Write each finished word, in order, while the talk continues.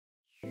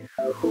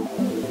Hi,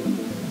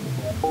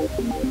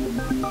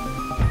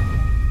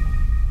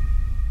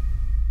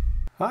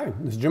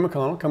 this is Jim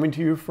McConnell coming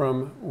to you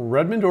from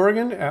Redmond,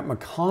 Oregon at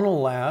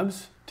McConnell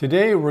Labs.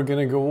 Today we're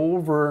going to go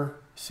over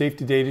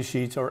safety data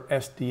sheets, or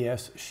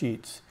SDS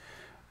sheets.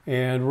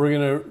 And we're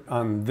going to,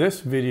 on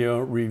this video,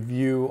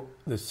 review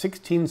the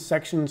 16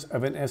 sections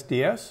of an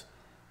SDS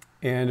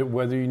and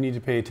whether you need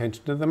to pay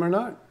attention to them or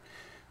not.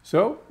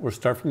 So we'll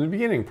start from the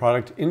beginning.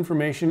 Product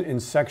information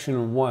in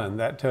section 1.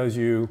 That tells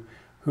you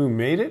who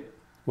made it,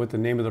 what the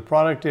name of the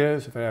product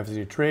is, if it has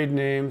any trade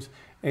names,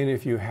 and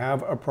if you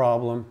have a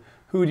problem,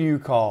 who do you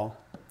call?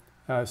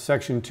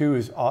 Section 2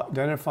 is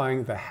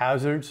identifying the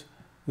hazards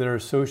that are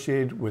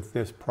associated with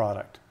this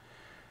product.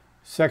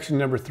 Section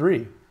number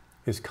 3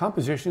 is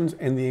compositions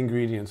and the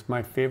ingredients.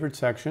 My favorite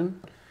section.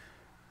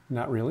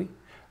 Not really.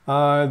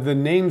 The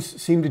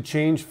names seem to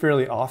change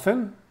fairly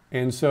often,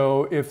 and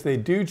so if they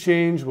do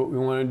change, what we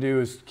want to do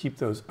is keep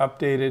those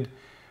updated.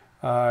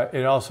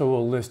 It also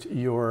will list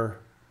your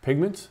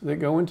pigments that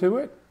go into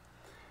it.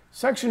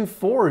 Section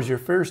 4 is your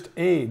first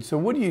aid. So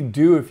what do you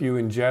do if you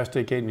ingest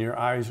it, get in your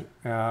eyes,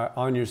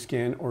 on your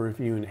skin, or if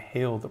you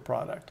inhale the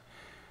product?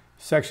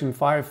 Section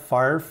 5,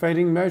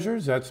 firefighting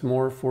measures. That's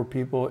more for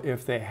people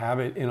if they have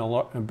it in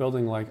a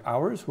building like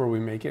ours, where we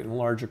make it in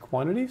larger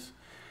quantities.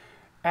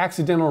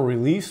 Accidental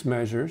release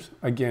measures,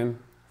 again,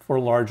 for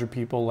larger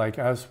people like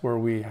us, where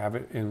we have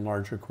it in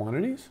larger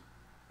quantities.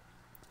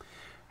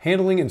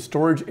 Handling and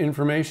storage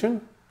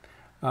information.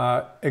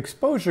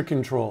 Exposure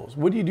controls.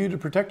 What do you do to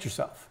protect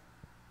yourself?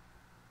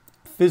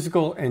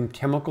 Physical and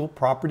chemical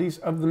properties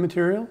of the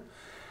material.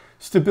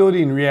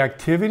 Stability and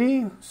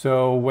reactivity,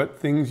 so what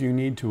things you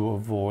need to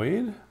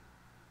avoid.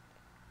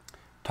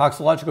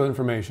 Toxicological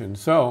information,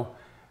 so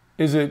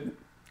is it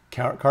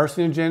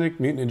carcinogenic,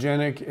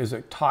 mutagenic, is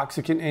it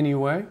toxic in any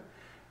way?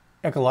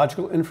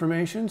 Ecological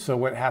information, so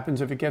what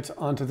happens if it gets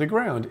onto the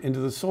ground,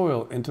 into the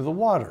soil, into the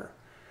water.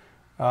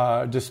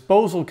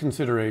 Disposal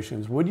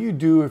considerations, what do you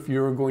do if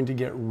you're going to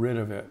get rid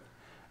of it?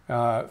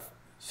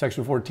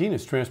 Section 14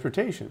 is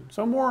transportation,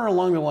 so more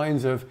along the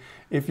lines of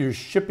if you're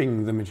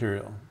shipping the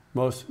material.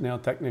 Most nail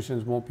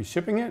technicians won't be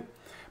shipping it,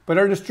 but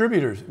our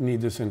distributors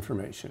need this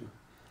information.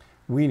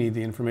 We need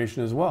the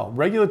information as well.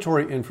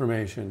 Regulatory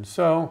information.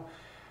 So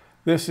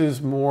this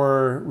is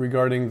more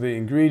regarding the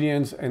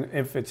ingredients and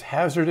if it's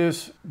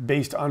hazardous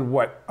based on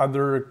what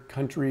other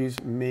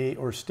countries may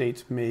or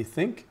states may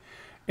think,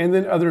 and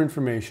then other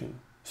information.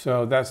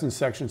 So that's in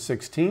section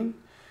 16.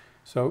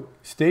 So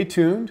stay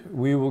tuned.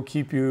 We will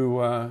keep you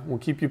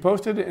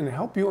posted and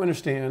help you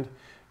understand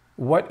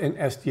what an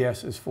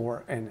SDS is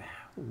for and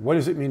what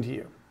does it mean to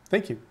you.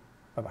 Thank you.